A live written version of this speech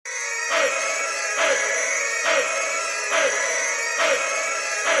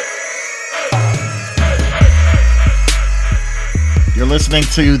listening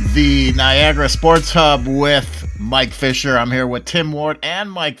to the Niagara Sports Hub with Mike Fisher. I'm here with Tim Ward and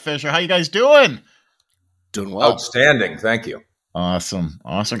Mike Fisher. How you guys doing? Doing well. Outstanding. Thank you. Awesome.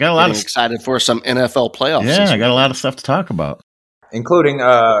 Got a lot of excited for some NFL playoffs. Yeah, I got a lot of stuff to talk about, including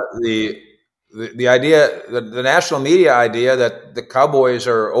the idea, the national media idea that the Cowboys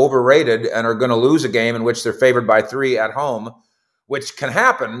are overrated and are going to lose a game in which they're favored by 3 at home, which can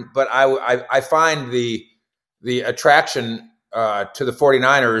happen. But I find the attraction to the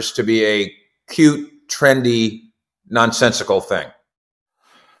 49ers to be a cute, trendy, nonsensical thing.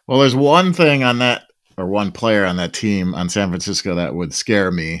 Well, there's one thing on that, or one player on that team on San Francisco that would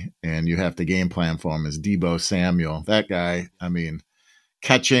scare me, and you have to game plan for him, is Deebo Samuel. That guy, I mean,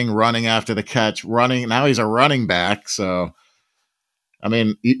 catching, running after the catch, running. Now he's a running back. So, I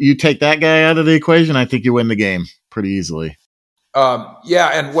mean, you take that guy out of the equation, I think you win the game pretty easily. Yeah,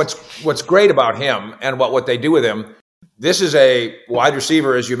 and what's great about him and what they do with him, this is a wide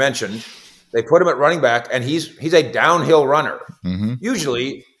receiver, as you mentioned. They put him at running back, and he's a downhill runner. Mm-hmm.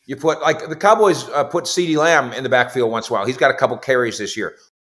 Usually, you put, like the Cowboys put CeeDee Lamb in the backfield once in a while. He's got a couple carries this year,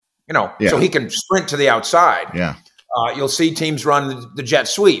 so he can sprint to the outside. Yeah. You'll see teams run the jet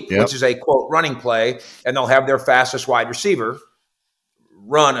sweep, which is a, quote, running play, and they'll have their fastest wide receiver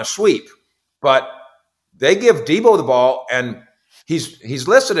run a sweep. But they give Deebo the ball, and he's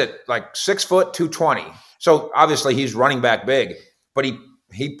listed at like 6 foot 220. So obviously he's running back big, but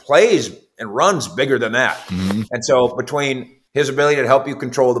he plays and runs bigger than that. Mm-hmm. And so between his ability to help you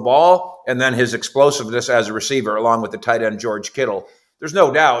control the ball and then his explosiveness as a receiver, along with the tight end George Kittle, there's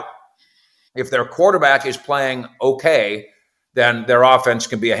no doubt if their quarterback is playing okay, then their offense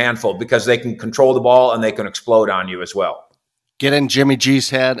can be a handful because they can control the ball and they can explode on you as well. Get in Jimmy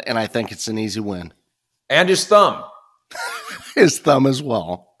G's head, and I think it's an easy win. And his thumb. His thumb as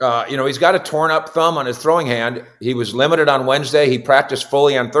well. He's got a torn up thumb on his throwing hand. He was limited on Wednesday. He practiced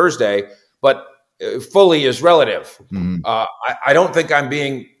fully on Thursday, but fully is relative. Mm-hmm. I don't think I'm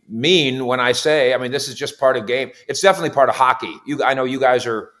being mean when I say, I mean, this is just part of game. It's definitely part of hockey. I know you guys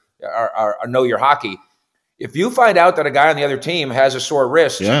are know your hockey. If you find out that a guy on the other team has a sore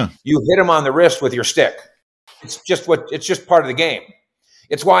wrist, you hit him on the wrist with your stick. It's just part of the game.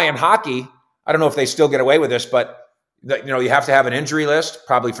 It's why in hockey, I don't know if they still get away with this, but you have to have an injury list,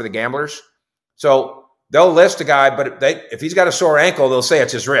 probably for the gamblers. So they'll list a guy, but if he's got a sore ankle, they'll say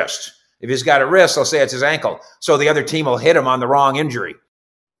it's his wrist. If he's got a wrist, they'll say it's his ankle. So the other team will hit him on the wrong injury.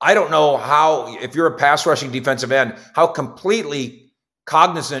 I don't know how, if you're a pass rushing defensive end, how completely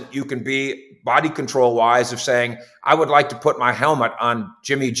cognizant you can be body control wise of saying, I would like to put my helmet on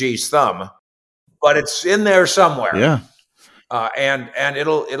Jimmy G's thumb, but it's in there somewhere. Yeah. And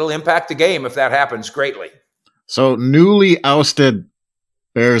it'll impact the game if that happens greatly. So newly ousted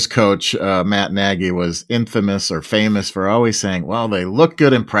Bears coach Matt Nagy was infamous or famous for always saying, well, they look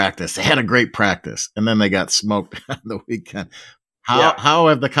good in practice. They had a great practice. And then they got smoked on the weekend. How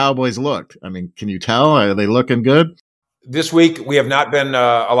have the Cowboys looked? I mean, can you tell? Are they looking good? This week, we have not been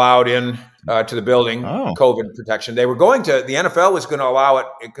allowed in to the building, COVID protection. They were going to, the NFL was going to allow it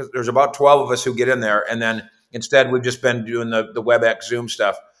because there's about 12 of us who get in there. And then instead, we've just been doing the WebEx Zoom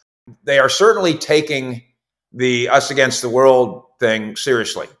stuff. They are certainly taking the us against the world thing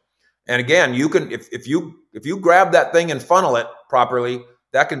seriously. And again, you can, if you grab that thing and funnel it properly,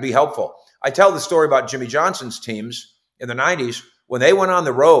 that can be helpful. I tell the story about Jimmy Johnson's teams in the 90s. When they went on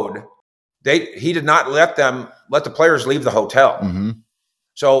the road, he did not let the players leave the hotel. Mm-hmm.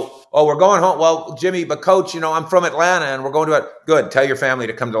 So, we're going home. Well, Jimmy, but coach, I'm from Atlanta and we're going to it. Good. Tell your family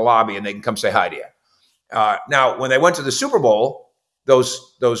to come to the lobby and they can come say hi to you. Now, when they went to the Super Bowl,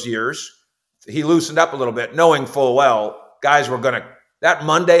 those years, he loosened up a little bit, knowing full well guys were going to, that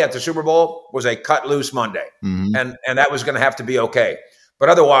Monday at the Super Bowl was a cut loose Monday. Mm-hmm. And that was going to have to be okay. But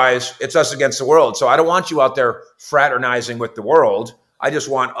otherwise, it's us against the world. So I don't want you out there fraternizing with the world. I just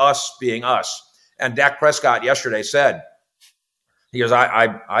want us being us. And Dak Prescott yesterday said, he goes,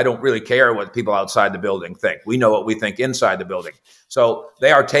 I don't really care what people outside the building think. We know what we think inside the building. So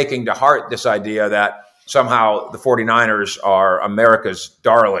they are taking to heart this idea that somehow the 49ers are America's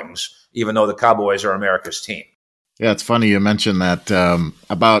darlings, even though the Cowboys are America's team. Yeah, it's funny you mentioned that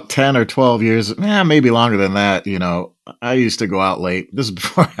about 10 or 12 years, maybe longer than that, I used to go out late. This is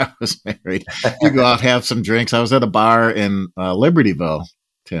before I was married. You go out, have some drinks. I was at a bar in Libertyville,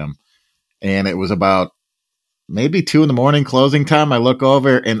 Tim, and it was about maybe 2 a.m. closing time. I look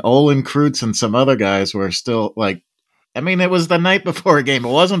over, and Olin Kreutz and some other guys were still like, it was the night before a game. It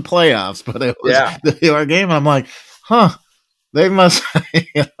wasn't playoffs, but it was our game. And I'm like, they must,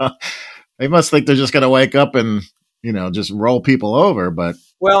 they must think they're just going to wake up and just roll people over. But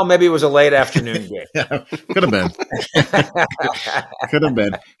well, maybe it was a late afternoon game. Yeah, could have been. Could have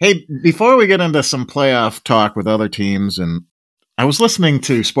been. Hey, before we get into some playoff talk with other teams, and I was listening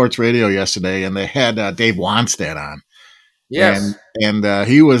to sports radio yesterday, and they had Dave Wannstedt on. Yes, and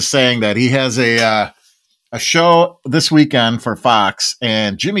he was saying that he has a show this weekend for Fox,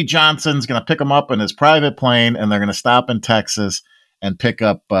 and Jimmy Johnson's going to pick him up in his private plane, and they're going to stop in Texas and pick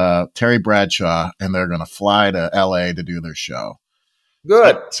up Terry Bradshaw, and they're going to fly to L.A. to do their show.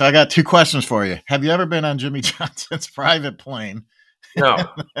 Good. So I got two questions for you. Have you ever been on Jimmy Johnson's private plane? No.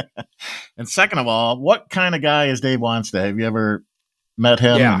 And second of all, what kind of guy is Dave Wannstedt? Have you ever met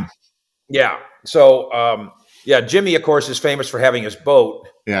him? Yeah. So, Jimmy, of course, is famous for having his boat.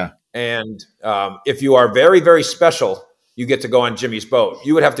 Yeah. And if you are very, very special, you get to go on Jimmy's boat.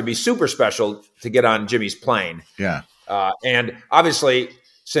 You would have to be super special to get on Jimmy's plane. Yeah. And obviously,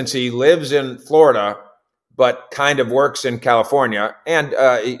 since he lives in Florida, but kind of works in California, and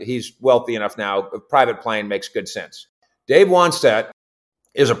he's wealthy enough now, a private plane makes good sense. Dave Wannstedt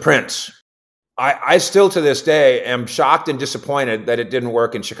is a prince. I still to this day am shocked and disappointed that it didn't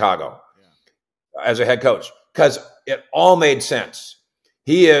work in Chicago as a head coach, because it all made sense.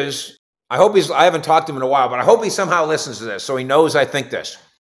 I haven't talked to him in a while, but I hope he somehow listens to this so he knows I think this.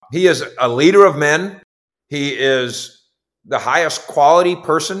 He is a leader of men. He is the highest quality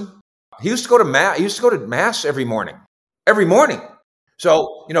person. He used to go to mass every morning.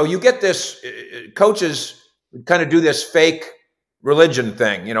 So, you get this, coaches kind of do this fake religion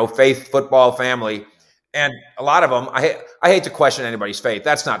thing, faith, football, family. And a lot of them, I hate to question anybody's faith.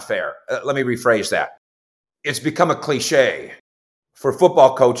 That's not fair. Let me rephrase that. It's become a cliche for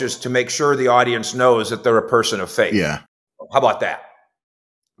football coaches to make sure the audience knows that they're a person of faith. Yeah. How about that?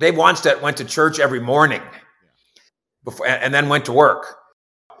 Dave Wannstedt went to church every morning and then went to work.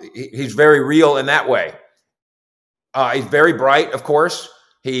 He's very real in that way. He's very bright, of course.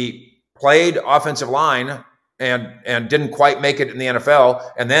 He played offensive line and didn't quite make it in the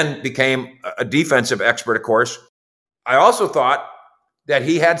NFL, and then became a defensive expert, of course. I also thought that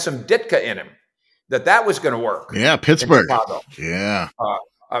he had some Ditka in him, that was going to work. Yeah, Pittsburgh. Yeah.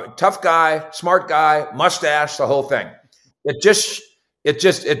 Tough guy, smart guy, mustache, the whole thing. It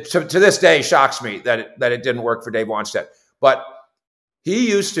to this day shocks me that it didn't work for Dave Wannstedt. But he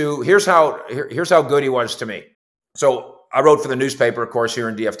used to, here's how good he was to me. So I wrote for the newspaper, of course, here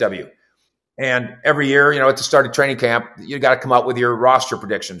in DFW. And every year, at the start of training camp, you got to come up with your roster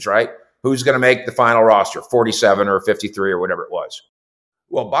predictions, right? Who's going to make the final roster, 47 or 53 or whatever it was.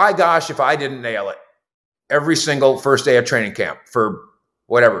 Well, by gosh, if I didn't nail it every single first day of training camp for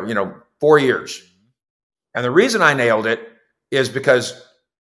whatever, 4 years. And the reason I nailed it is because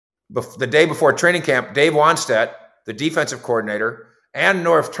the day before training camp, Dave Wannstedt, the defensive coordinator, and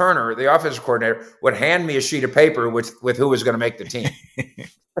Norv Turner, the offensive coordinator, would hand me a sheet of paper with who was going to make the team.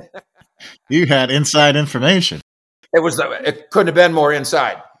 You had inside information. It couldn't have been more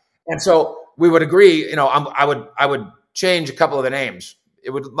inside. And so we would agree, I would change a couple of the names. It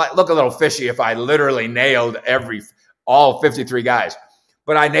would look a little fishy if I literally nailed all 53 guys,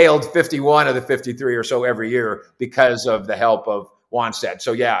 but I nailed 51 of the 53 or so every year because of the help of Wannstedt.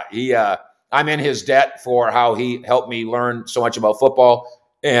 So yeah, I'm in his debt for how he helped me learn so much about football,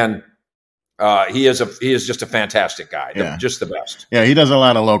 and he is just a fantastic guy, just the best. Yeah, he does a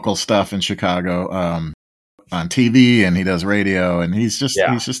lot of local stuff in Chicago on TV, and he does radio, and he's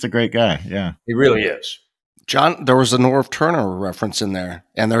just a great guy. Yeah, he really is. John, there was a Norv Turner reference in there,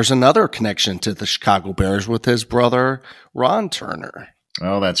 and there's another connection to the Chicago Bears with his brother, Ron Turner.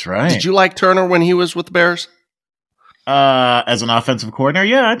 Oh, that's right. Did you like Turner when he was with the Bears? As an offensive coordinator,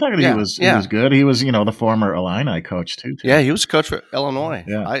 yeah, I thought he was good. He was, the former Illini coach too. Yeah, he was coach for Illinois.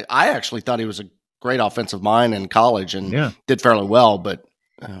 Yeah. I actually thought he was a great offensive mind in college and did fairly well, but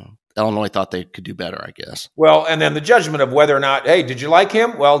Illinois thought they could do better, I guess. Well, and then the judgment of whether or not, hey, did you like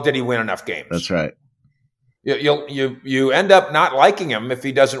him? Well, did he win enough games? That's right. You end up not liking him if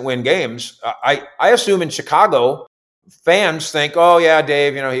he doesn't win games. I assume in Chicago, fans think, oh yeah,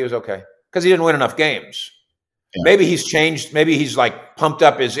 Dave, he was okay because he didn't win enough games. Yeah. Maybe he's changed. Maybe he's pumped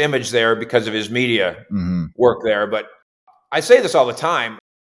up his image there because of his media work there. But I say this all the time.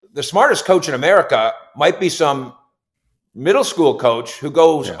 The smartest coach in America might be some middle school coach who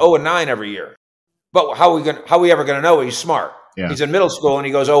goes 0-9 every year. But how are we ever going to know he's smart? Yeah. He's in middle school and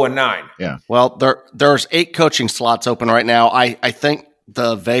he goes 0-9. Yeah. Well, there's 8 coaching slots open right now. I think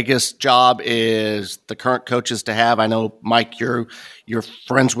the Vegas job is the current coaches to have. I know, Mike, you're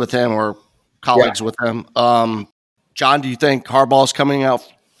friends with him or colleagues with him. John, do you think Harbaugh's coming out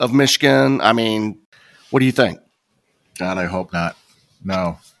of Michigan? I mean, what do you think? God, I hope not.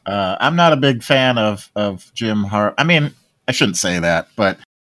 No. I'm not a big fan of Jim Harbaugh. I mean, I shouldn't say that, but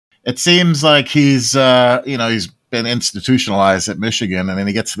it seems like he's he's been institutionalized at Michigan, and then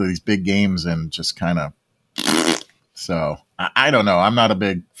he gets to these big games and just kind of. So I don't know. I'm not a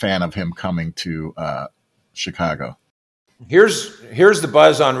big fan of him coming to Chicago. Here's the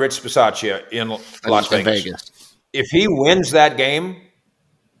buzz on Rich Bisaccia in Las Vegas. If he wins that game,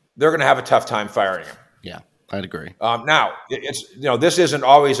 they're going to have a tough time firing him. Yeah, I'd agree. Now, it's this isn't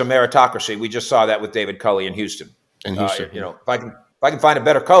always a meritocracy. We just saw that with David Culley in Houston. If I can find a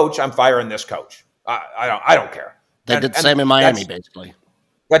better coach, I'm firing this coach. I don't care. They did the same in Miami, basically.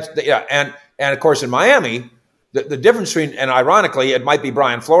 And of course in Miami, the difference between, and ironically, it might be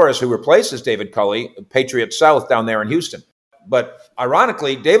Brian Flores who replaces David Culley, Patriot South down there in Houston. But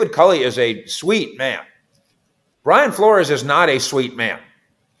ironically, David Culley is a sweet man. Brian Flores is not a sweet man.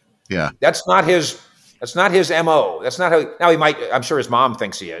 Yeah, that's not his MO. That's not how. Now he might. I'm sure his mom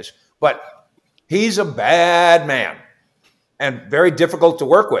thinks he is, but he's a bad man and very difficult to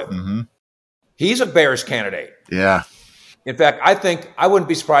work with. Mm-hmm. He's a Bears candidate. Yeah. In fact, I think I wouldn't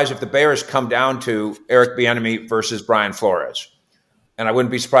be surprised if the Bears come down to Eric Bieniemy versus Brian Flores. And I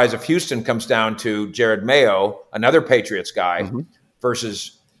wouldn't be surprised if Houston comes down to Jared Mayo, another Patriots guy,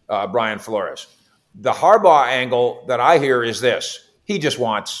 versus Brian Flores. The Harbaugh angle that I hear is this. He just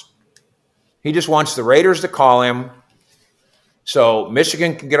wants the Raiders to call him so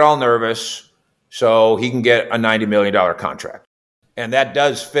Michigan can get all nervous so he can get a $90 million contract. And that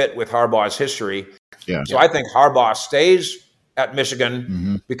does fit with Harbaugh's history. Yeah. So I think Harbaugh stays at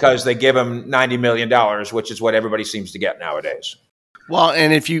Michigan because they give him $90 million, which is what everybody seems to get nowadays. Well,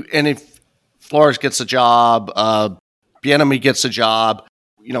 and if Flores gets a job, Bieniemy gets a job,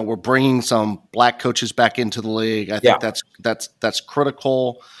 we're bringing some black coaches back into the league. I think that's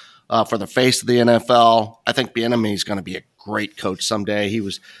critical for the face of the NFL. I think Bieniemy is going to be a great coach someday.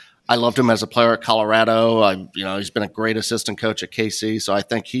 I loved him as a player at Colorado. He's been a great assistant coach at KC, so I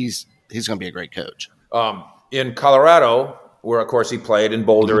think he's going to be a great coach. In Colorado, where of course he played in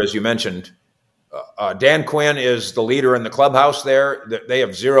Boulder, as you mentioned, Dan Quinn is the leader in the clubhouse there. They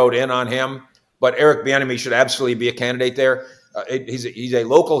have zeroed in on him, but Eric Bieniemy should absolutely be a candidate there. He's a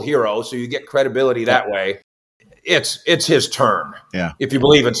local hero, so you get credibility that way. It's his turn. Yeah, if you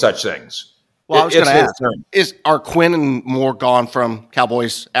believe in such things. Well, I was going to ask: are Quinn and Moore gone from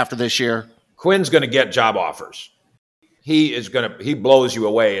Cowboys after this year? Quinn's going to get job offers. He blows you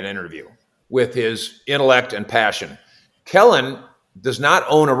away in an interview with his intellect and passion. Kellen does not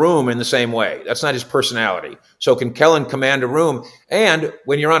own a room in the same way. That's not his personality. So can Kellen command a room? And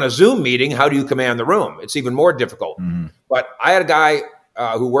when you're on a Zoom meeting, how do you command the room? It's even more difficult. Mm-hmm. But I had a guy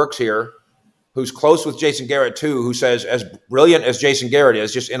who works here who's close with Jason Garrett too, who says, as brilliant as Jason Garrett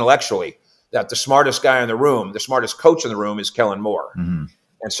is, just intellectually, that the smartest guy in the room, the smartest coach in the room is Kellen Moore. Mm-hmm.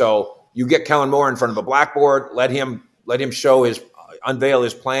 And so you get Kellen Moore in front of a blackboard, let him unveil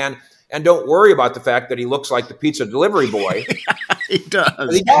his plan. And don't worry about the fact that he looks like the pizza delivery boy. He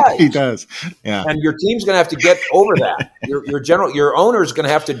does. He does. Yeah. And your team's going to have to get over that. Your owner's going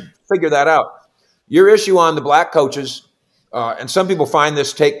to have to figure that out. Your issue on the black coaches, and some people find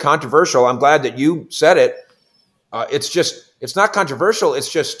this take controversial. I'm glad that you said it. It's not controversial.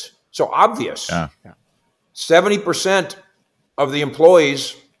 It's just so obvious. Yeah. 70% of the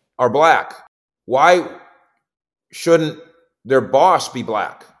employees are black. Why shouldn't their boss be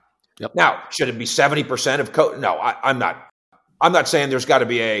black? Yep. Now, should it be 70% of No, I'm not. I'm not saying there's got to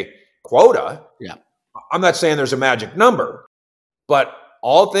be a quota. Yeah. I'm not saying there's a magic number. But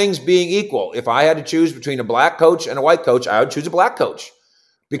all things being equal, if I had to choose between a black coach and a white coach, I would choose a black coach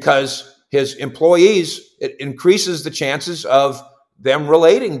because his employees, it increases the chances of them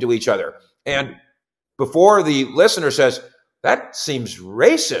relating to each other. And before the listener says, that seems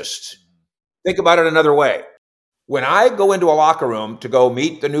racist, think about it another way. When I go into a locker room to go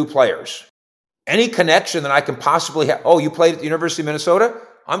meet the new players, any connection that I can possibly have. Oh, you played at the University of Minnesota?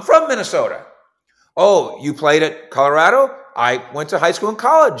 I'm from Minnesota. Oh, you played at Colorado? I went to high school and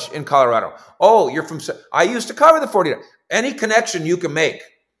college in Colorado. Oh, you're from, I used to cover the 49ers. Any connection you can make,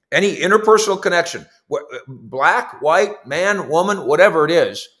 any interpersonal connection, black, white, man, woman, whatever it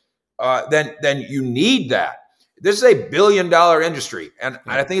is, then you need that. This is a billion-dollar industry, and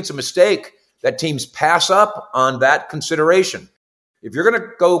I think it's a mistake that teams pass up on that consideration. If you're going to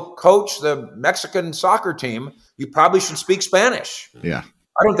go coach the Mexican soccer team, you probably should speak Spanish. Yeah.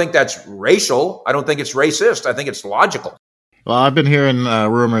 I don't think that's racial. I don't think it's racist. I think it's logical. Well, I've been hearing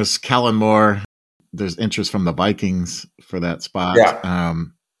rumors, Kellen Moore, there's interest from the Vikings for that spot. Yeah.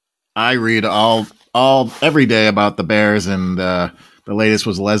 I read every day about the Bears, and the latest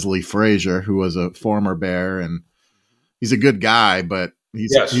was Leslie Frazier, who was a former Bear, and he's a good guy, but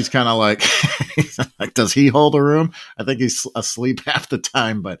He's kind of like, does he hold a room? I think he's asleep half the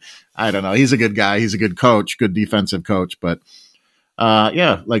time, but I don't know. He's a good guy. He's a good coach, good defensive coach. But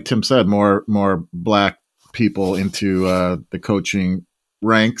like Tim said, more black people into the coaching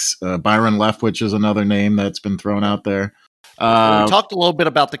ranks. Byron Leftwich is another name that's been thrown out there. We talked a little bit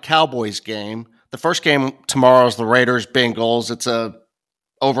about the Cowboys game. The first game tomorrow is the Raiders Bengals. It's a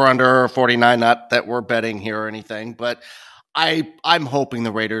over under 49. Not that we're betting here or anything, but I'm hoping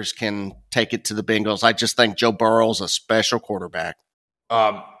the Raiders can take it to the Bengals. I just think Joe Burrow's a special quarterback.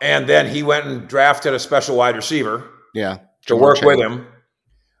 And then he went and drafted a special wide receiver. Yeah, to work with him.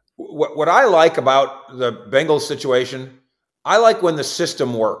 What I like about the Bengals situation, I like when the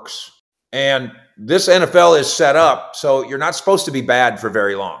system works. And this NFL is set up so you're not supposed to be bad for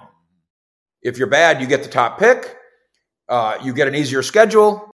very long. If you're bad, you get the top pick. You get an easier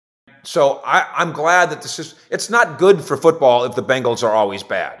schedule. So I'm glad that the system. It's not good for football if the Bengals are always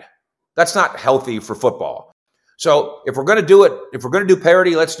bad. That's not healthy for football. So if we're going to do it, if we're going to do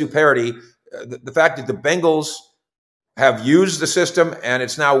parity, let's do parity. The fact that the Bengals have used the system and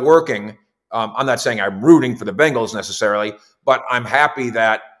it's now working. I'm not saying I'm rooting for the Bengals necessarily, but I'm happy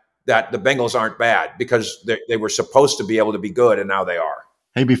that the Bengals aren't bad because they were supposed to be able to be good and now they are.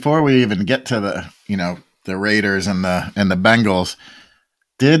 Hey, before we even get to the Raiders and the Bengals,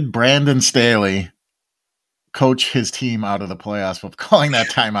 did Brandon Staley coach his team out of the playoffs with calling that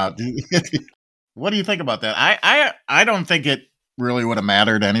timeout? What do you think about that? I don't think it really would have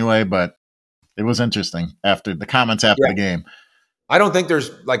mattered anyway, but it was interesting after the comments after the game. I don't think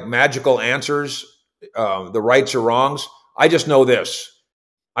there's like magical answers, the rights or wrongs. I just know this.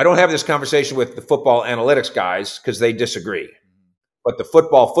 I don't have this conversation with the football analytics guys because they disagree. But the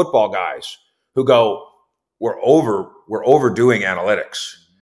football guys who go, we're overdoing analytics.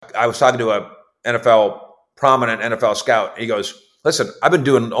 I was talking to a prominent NFL scout. He goes, listen, I've been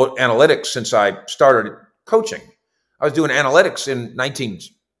doing analytics since I started coaching. I was doing analytics in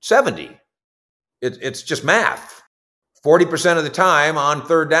 1970. It's just math. 40% of the time on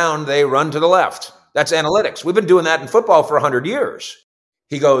third down, they run to the left. That's analytics. We've been doing that in football for 100 years.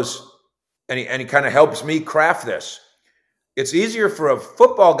 He goes, and he kind of helps me craft this. It's easier for a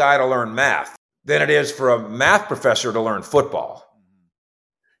football guy to learn math than it is for a math professor to learn football.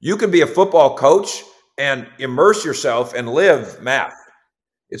 You can be a football coach and immerse yourself and live math.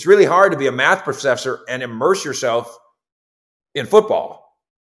 It's really hard to be a math professor and immerse yourself in football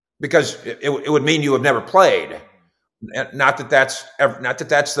because it would mean you have never played. Not that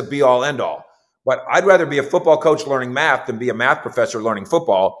that's the be all end all. But I'd rather be a football coach learning math than be a math professor learning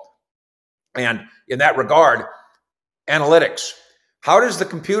football. And in that regard, analytics. How does the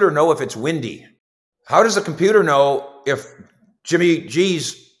computer know if it's windy? How does the computer know if Jimmy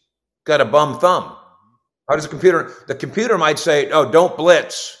G's got a bum thumb? How does the computer might say, oh, don't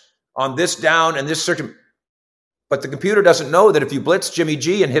blitz on this down and this certain, but the computer doesn't know that if you blitz Jimmy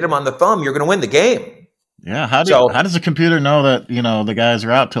G and hit him on the thumb, you're going to win the game. Yeah, how does the computer know that the guys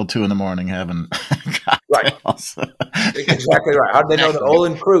are out till 2 a.m. having right? Exactly right. How do they know that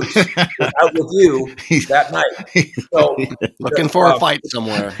Olin Kreutz was out with you that night? So looking for a fight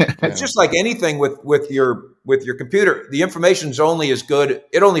somewhere. It's just like anything with your computer. The information's only as good.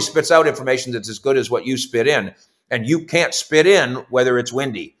 It only spits out information that's as good as what you spit in, and you can't spit in whether it's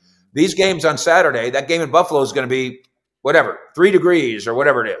windy. These games on Saturday, that game in Buffalo is going to be whatever 3 degrees or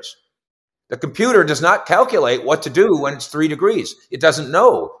whatever it is. The computer does not calculate what to do when it's 3 degrees. It doesn't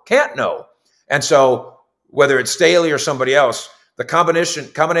know, can't know. And so whether it's Staley or somebody else, the combination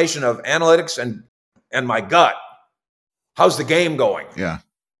of analytics and my gut, how's the game going? Yeah.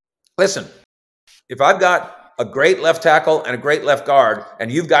 Listen, if I've got a great left tackle and a great left guard,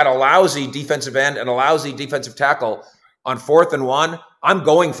 and you've got a lousy defensive end and a lousy defensive tackle on 4th and 1, I'm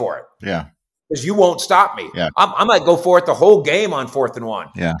going for it. Yeah. Because you won't stop me. Yeah. I might go for it the whole game on 4th and 1.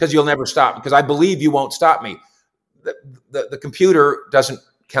 Yeah. Because you'll never stop. Because I believe you won't stop me. The computer doesn't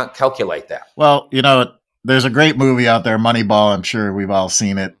calculate that. Well, there's a great movie out there, Moneyball. I'm sure we've all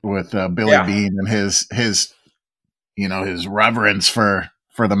seen it with Billy Beane and his reverence for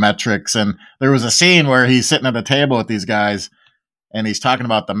the metrics. And there was a scene where he's sitting at a table with these guys, and he's talking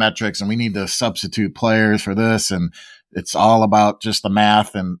about the metrics, and we need to substitute players for this, and it's all about just the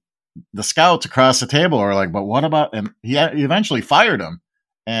math. And the scouts across the table are like, but what about, and he eventually fired him.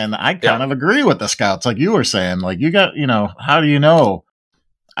 And I kind of agree with the scouts. Like you were saying, like you got, how do you know?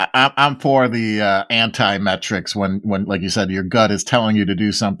 I'm for the anti-metrics when, like you said, your gut is telling you to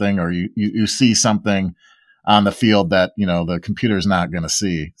do something, or you see something on the field that, the computer's not going to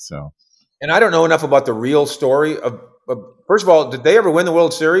see. So, and I don't know enough about the real story of first of all, did they ever win the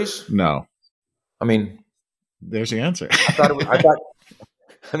World Series? No. I mean, there's the answer. I thought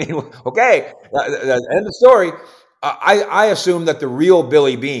I mean, okay, end of story. I assume that the real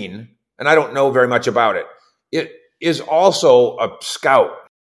Billy Beane, and I don't know very much about it, it is also a scout.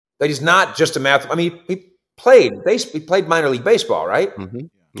 That he's not just a math. I mean, he played minor league baseball, right? Mm-hmm.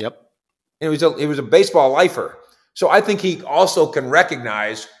 Yep. And he was a baseball lifer. So I think he also can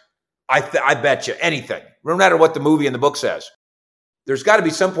recognize. I bet you anything, no matter what the movie and the book says. There's got to be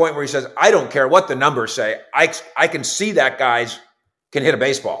some point where he says, "I don't care what the numbers say. I can see that guy's can hit a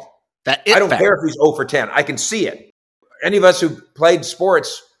baseball. I don't care if he's 0 for 10. I can see it." Any of us who played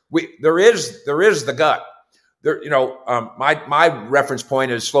sports, there is the gut. There, my reference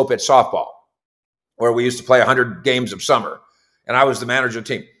point is slow pitch softball, where we used to play 100 games of summer, and I was the manager of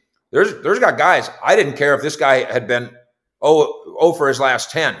the team. There's got guys. I didn't care if this guy had been 0 for his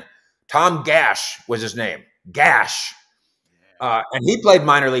last 10. Tom Gash was his name. Gash. And he played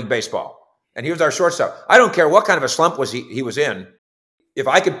minor league baseball, and he was our shortstop. I don't care what kind of a slump he was in. If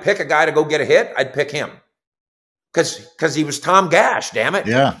I could pick a guy to go get a hit, I'd pick him because he was Tom Gash. Damn it,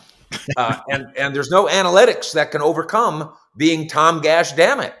 yeah. And there's no analytics that can overcome being Tom Gash.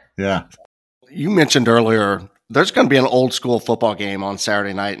 Damn it, yeah. You mentioned earlier there's going to be an old school football game on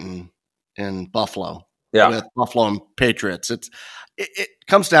Saturday night in Buffalo. Yeah, with Buffalo and Patriots. It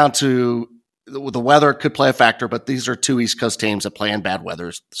comes down to. The weather could play a factor, but these are two East Coast teams that play in bad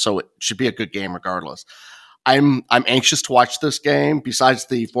weather, so it should be a good game regardless. I'm anxious to watch this game. Besides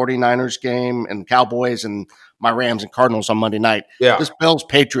the 49ers game and Cowboys and my Rams and Cardinals on Monday night, this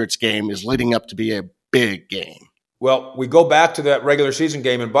Bills-Patriots game is leading up to be a big game. Well, we go back to that regular season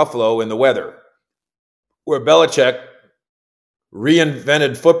game in Buffalo in the weather, where Belichick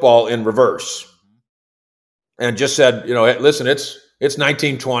reinvented football in reverse and just said, hey, listen, it's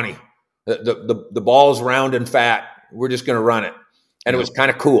 1920. The ball's round and fat. We're just going to run it. And it was kind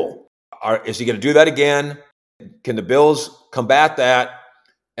of cool. Is he going to do that again? Can the Bills combat that?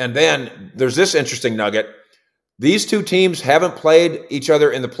 And then there's this interesting nugget. These two teams haven't played each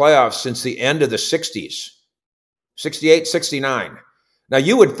other in the playoffs since the end of the 60s, 68, 69. Now,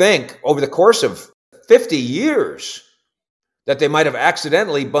 you would think over the course of 50 years that they might have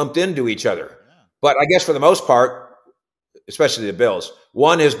accidentally bumped into each other. But I guess for the most part, especially the Bills,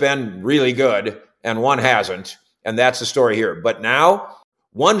 one has been really good and one hasn't, and that's the story here. But now,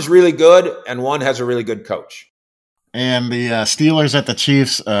 one's really good and one has a really good coach. And the Steelers at the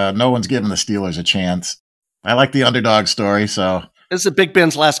Chiefs, no one's giving the Steelers a chance. I like the underdog story, so. This is Big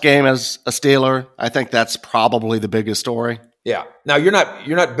Ben's last game as a Steeler. I think that's probably the biggest story. Yeah. Now, you're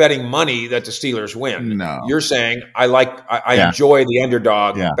not betting money that the Steelers win. No. You're saying, I enjoy the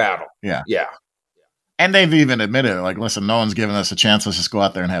underdog battle. Yeah. Yeah. And they've even admitted, listen, no one's giving us a chance. Let's just go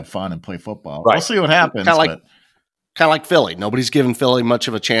out there and have fun and play football. Right. We'll see what happens. Kind of like Philly. Nobody's giving Philly much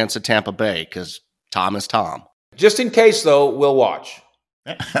of a chance at Tampa Bay because Tom is Tom. Just in case, though, we'll watch.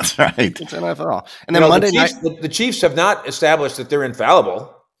 That's right. It's NFL. And then Monday night, the Chiefs have not established that they're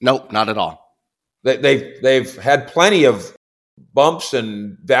infallible. Nope, not at all. They've had plenty of bumps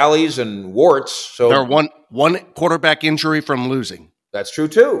and valleys and warts. So they're one quarterback injury from losing. That's true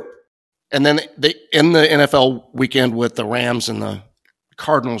too. And then they in the NFL weekend with the Rams and the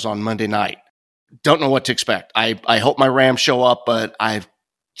Cardinals on Monday night. Don't know what to expect. I hope my Rams show up, but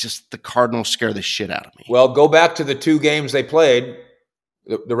the Cardinals scare the shit out of me. Well, go back to the two games they played.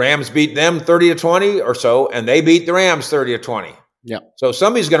 The Rams beat them 30-20 or so, and they beat the Rams 30-20. Yeah. So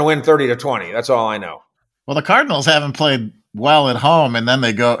somebody's going to win 30-20. That's all I know. Well, the Cardinals haven't played well at home, and then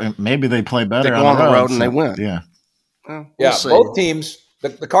they go, and maybe they play better on the road and they win. Yeah. We'll see. Both teams.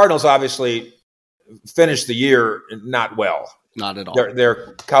 The Cardinals obviously finished the year not well. Not at all.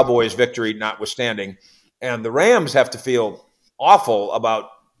 Their Cowboys victory notwithstanding. And the Rams have to feel awful about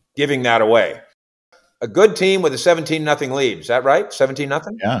giving that away. A good team with a 17-0 lead. Is that right? 17-0?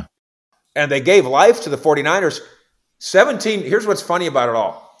 Yeah. And they gave life to the 49ers. 17. Here's what's funny about it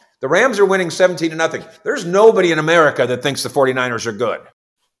all. The Rams are winning 17-0. There's nobody in America that thinks the 49ers are good.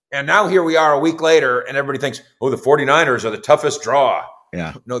 And now here we are a week later, and everybody thinks, the 49ers are the toughest draw.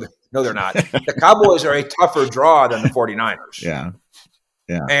 Yeah. No, they're not. The Cowboys are a tougher draw than the 49ers. Yeah.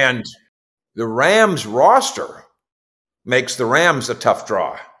 Yeah. And the Rams roster makes the Rams a tough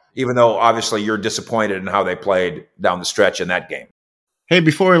draw, even though obviously you're disappointed in how they played down the stretch in that game. Hey,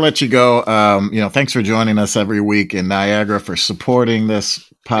 before I let you go, thanks for joining us every week in Niagara, for supporting this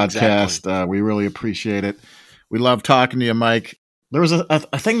podcast. Exactly. We really appreciate it. We love talking to you, Mike. There was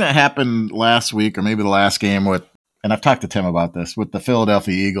a thing that happened last week, or maybe the last game and I've talked to Tim about this, with the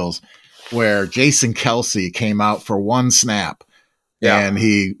Philadelphia Eagles, where Jason Kelce came out for one snap. Yeah. And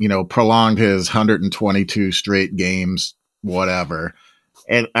he, prolonged his 122 straight games, whatever.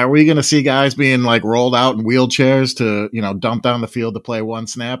 And are we going to see guys being like rolled out in wheelchairs to, dumped on the field to play one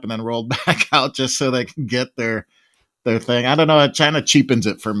snap and then rolled back out just so they can get their thing? I don't know. It kind of cheapens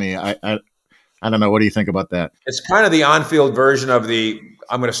it for me. I don't know. What do you think about that? It's kind of the on-field version of the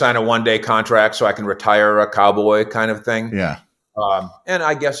I'm going to sign a one-day contract so I can retire a Cowboy kind of thing. Yeah. And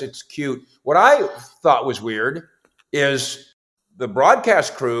I guess it's cute. What I thought was weird is the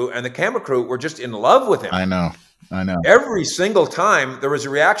broadcast crew and the camera crew were just in love with him. I know. Every single time there was a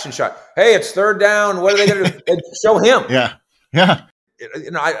reaction shot. Hey, it's third down. What are they going to do? Show him. Yeah.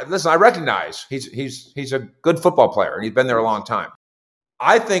 I recognize he's a good football player and he's been there a long time.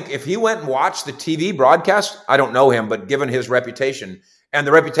 I think if he went and watched the TV broadcast, I don't know him, but given his reputation and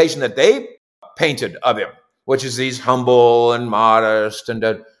the reputation that they painted of him, which is he's humble and modest and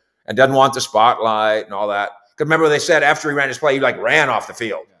doesn't want the spotlight and all that. Because remember they said after he ran his play, he ran off the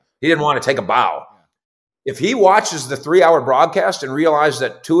field. He didn't want to take a bow. If he watches the 3-hour broadcast and realizes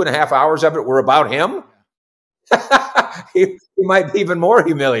that 2.5 hours of it were about him, he might be even more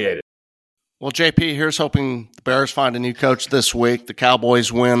humiliated. Well, JP, here's hoping the Bears find a new coach this week. The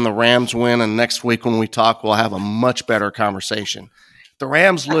Cowboys win, the Rams win, and next week when we talk, we'll have a much better conversation. If the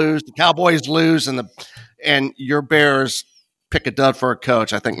Rams lose, the Cowboys lose, and your Bears pick a dud for a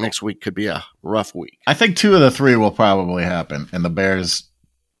coach, I think next week could be a rough week. I think 2 of the 3 will probably happen, and the Bears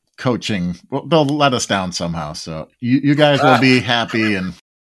coaching, they'll let us down somehow. So you guys will be happy, and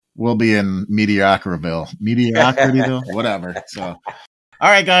we'll be in Mediocrityville, whatever. So, all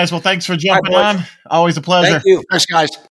right, guys. Well, thanks for jumping on. Always a pleasure. Thank you. Thanks, guys.